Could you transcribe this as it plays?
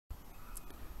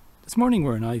This morning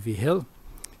we're in Ivy Hill,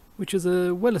 which is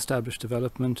a well-established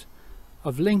development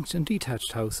of linked and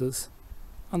detached houses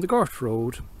on the Gort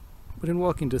Road, within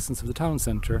walking distance of the town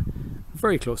centre,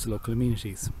 very close to local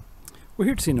amenities. We're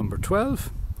here to see number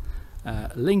 12,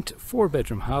 a linked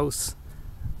 4-bedroom house,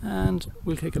 and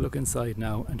we'll take a look inside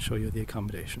now and show you the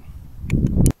accommodation.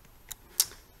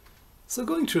 So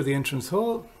going through the entrance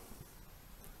hall,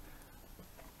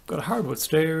 got a hardwood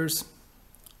stairs,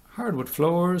 hardwood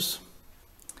floors,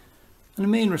 and the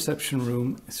main reception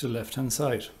room is to the left hand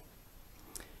side.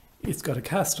 It's got a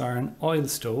cast iron oil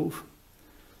stove,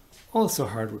 also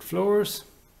hardwood floors,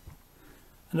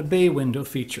 and a bay window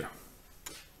feature.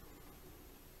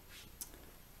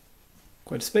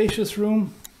 Quite a spacious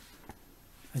room.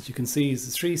 As you can see, it's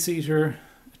a 3-seater,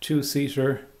 a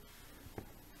 2-seater,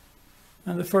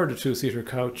 and a further 2-seater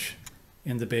couch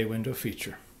in the bay window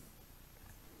feature.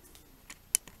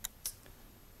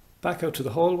 Back out to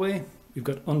the hallway, we've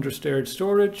got understairs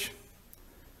storage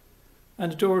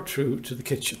and a door through to the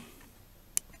kitchen.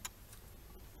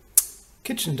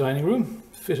 Kitchen dining room,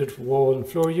 fitted wall and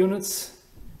floor units,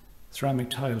 ceramic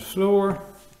tile floor,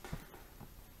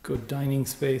 good dining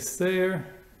space there,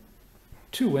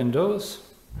 2 windows,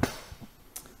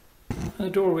 and a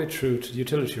doorway through to the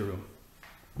utility room.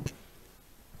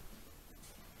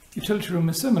 Utility room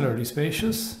is similarly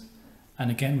spacious, and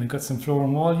again we've got some floor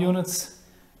and wall units.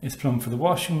 It's plumbed for the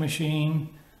washing machine,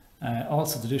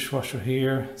 also the dishwasher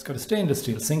here. It's got a stainless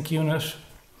steel sink unit,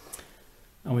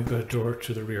 and we've got a door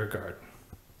to the rear garden.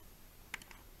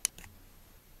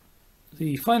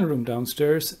 The final room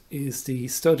downstairs is the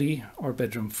study or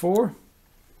bedroom 4,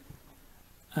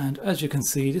 and as you can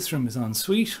see, this room is en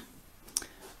suite,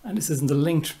 and this is in the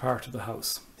linked part of the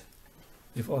house.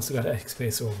 They've also got attic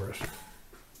space over it.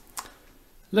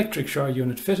 Electric shower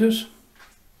unit fitted,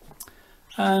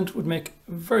 and would make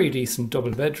a very decent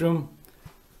double bedroom,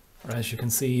 or as you can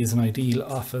see is an ideal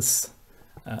office.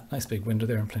 Nice big window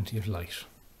there and plenty of light.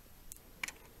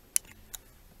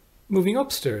 Moving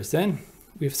upstairs then,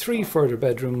 we have 3 further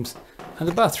bedrooms and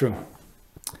a bathroom.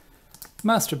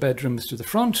 Master bedroom is to the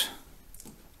front,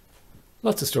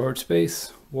 lots of storage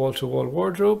space, wall-to-wall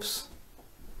wardrobes,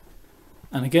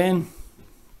 and again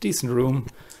decent room,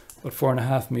 about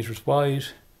 4.5 meters wide,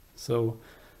 so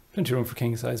plenty of room for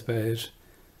king size bed.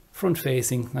 Front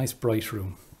facing, nice bright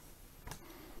room.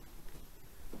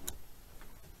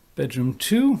 Bedroom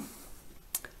 2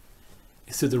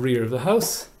 is to the rear of the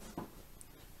house,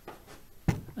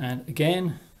 and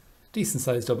again decent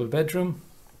sized double bedroom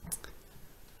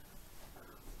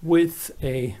with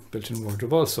a built-in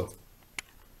wardrobe also.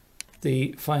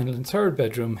 The final and third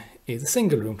bedroom is a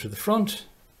single room to the front,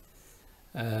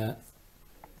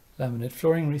 laminate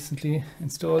flooring recently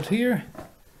installed here,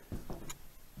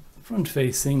 front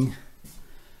facing,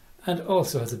 and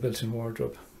also has a built-in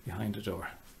wardrobe behind the door.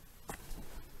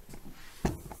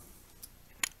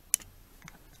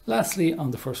 Lastly,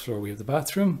 on the first floor we have the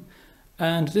bathroom,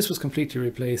 and this was completely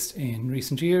replaced in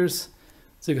recent years.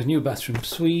 So you've got a new bathroom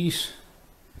suite,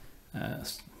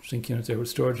 sink unit there with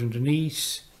storage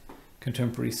underneath,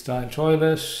 contemporary style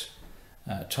toilet,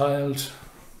 tiled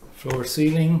floor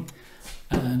ceiling,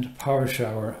 and power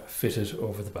shower fitted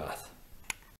over the bath.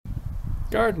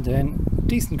 Garden then,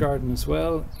 decent garden as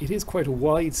well. It is quite a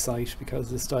wide site because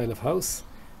of the style of house.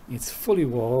 It's fully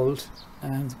walled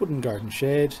and wooden garden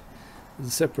shed. There's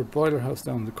a separate boiler house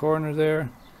down the corner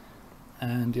there,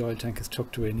 and the oil tank is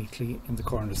tucked away neatly in the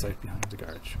corner of the site behind the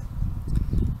garage.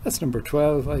 That's number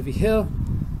 12, Ivy Hill.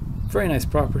 Very nice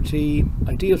property,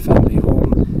 ideal family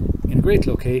home in a great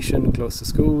location, close to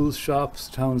schools, shops,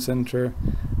 town centre,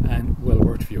 and well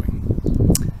worth viewing.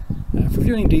 For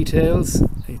viewing details,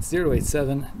 it's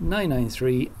 087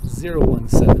 993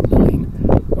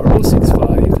 0179 or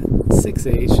 065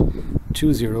 68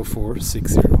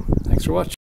 20460. Thanks for watching.